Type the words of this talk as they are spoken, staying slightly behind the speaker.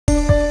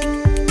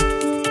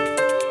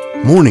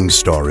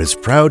Morningstar is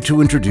proud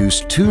to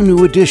introduce two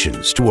new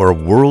additions to our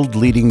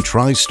world-leading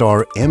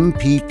TriStar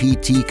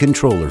MPPT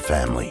controller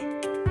family.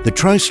 The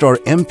TriStar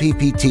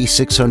MPPT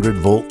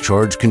 600-volt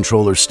charge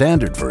controller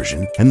standard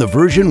version and the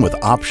version with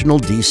optional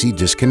DC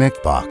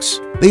disconnect box.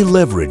 They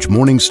leverage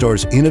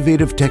Morningstar's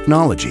innovative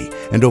technology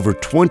and over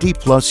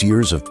 20-plus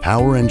years of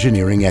power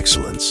engineering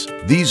excellence.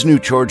 These new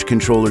charge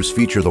controllers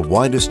feature the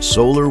widest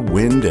solar,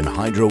 wind, and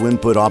hydro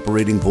input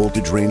operating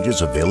voltage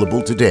ranges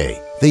available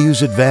today. They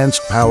use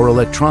advanced power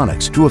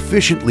electronics to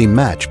efficiently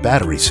match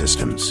battery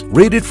systems.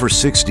 Rated for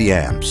 60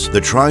 amps, the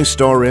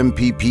TriStar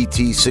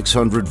MPPT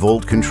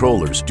 600-volt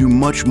controllers do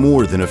much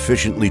more than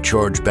efficiently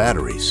charge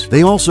batteries.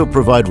 They also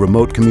provide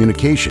remote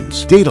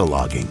communications, data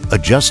logging,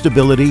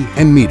 adjustability,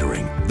 and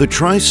metering. The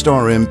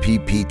TriStar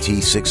MPPT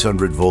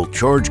 600-volt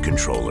charge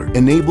controller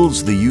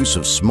enables the use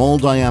of small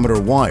diameter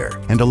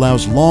wire and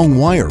allows long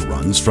wire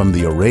runs from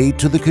the array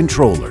to the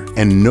controller,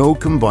 and no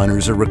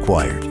combiners are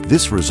required.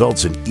 This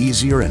results in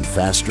easier and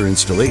faster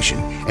installation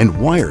and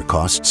wire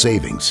cost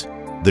savings.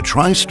 The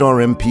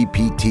TriStar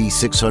MPPT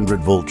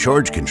 600-volt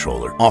charge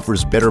controller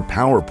offers better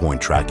power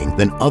point tracking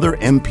than other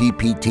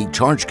MPPT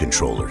charge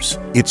controllers.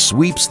 It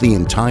sweeps the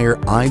entire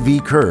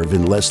IV curve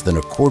in less than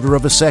a quarter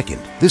of a second.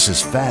 This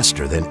is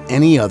faster than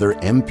any other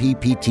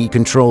MPPT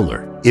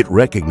controller. It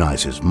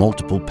recognizes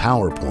multiple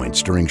power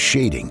points during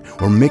shading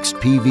or mixed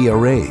PV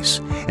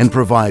arrays and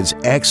provides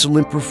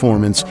excellent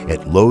performance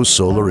at low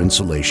solar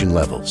insolation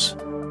levels.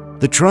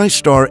 The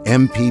TriStar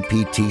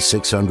MPPT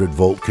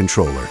 600-volt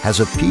controller has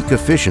a peak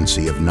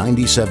efficiency of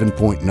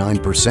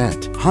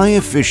 97.9%. High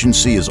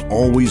efficiency has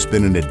always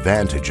been an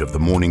advantage of the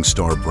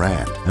Morningstar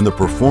brand, and the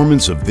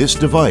performance of this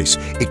device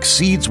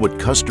exceeds what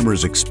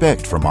customers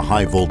expect from a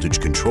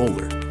high-voltage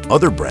controller.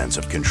 Other brands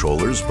of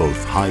controllers,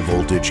 both high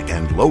voltage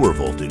and lower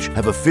voltage,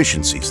 have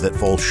efficiencies that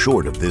fall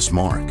short of this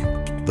mark.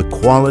 The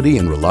quality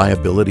and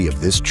reliability of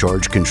this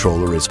charge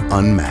controller is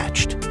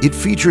unmatched. It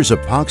features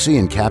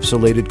epoxy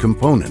encapsulated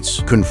components,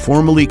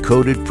 conformally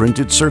coated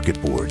printed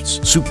circuit boards,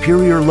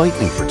 superior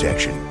lightning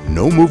protection,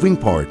 no moving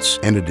parts,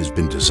 and it has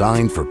been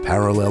designed for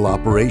parallel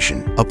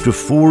operation. Up to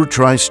 4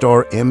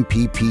 TriStar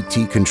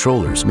MPPT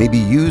controllers may be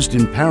used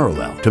in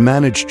parallel to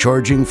manage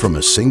charging from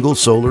a single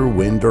solar,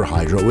 wind, or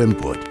hydro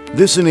input.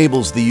 This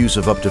enables the use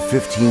of up to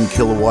 15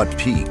 kilowatt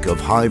peak of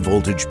high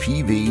voltage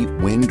PV,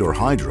 wind, or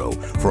hydro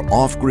for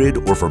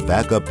off-grid or for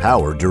backup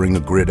power during a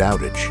grid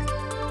outage.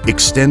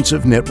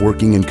 Extensive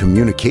networking and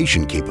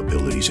communication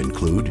capabilities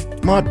include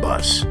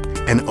Modbus,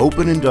 an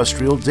open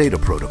industrial data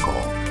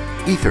protocol,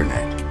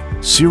 Ethernet,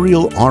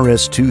 serial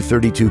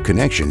RS-232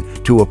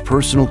 connection to a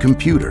personal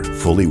computer,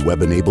 fully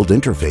web-enabled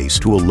interface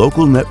to a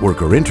local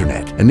network or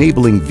internet,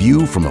 enabling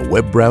view from a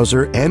web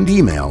browser and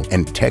email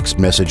and text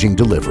messaging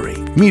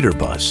delivery. Meter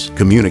bus,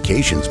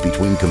 communications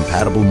between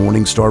compatible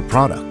Morningstar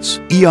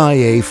products.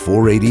 EIA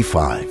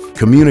 485,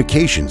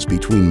 communications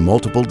between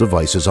multiple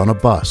devices on a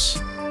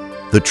bus.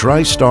 The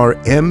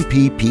TriStar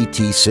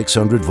MPPT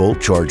 600-volt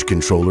charge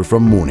controller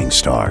from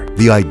Morningstar,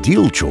 the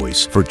ideal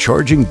choice for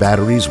charging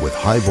batteries with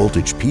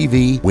high-voltage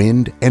PV,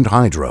 wind, and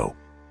hydro.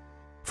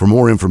 For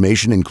more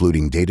information,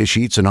 including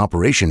datasheets and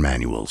operation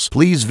manuals,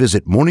 please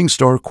visit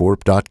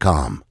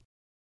morningstarcorp.com.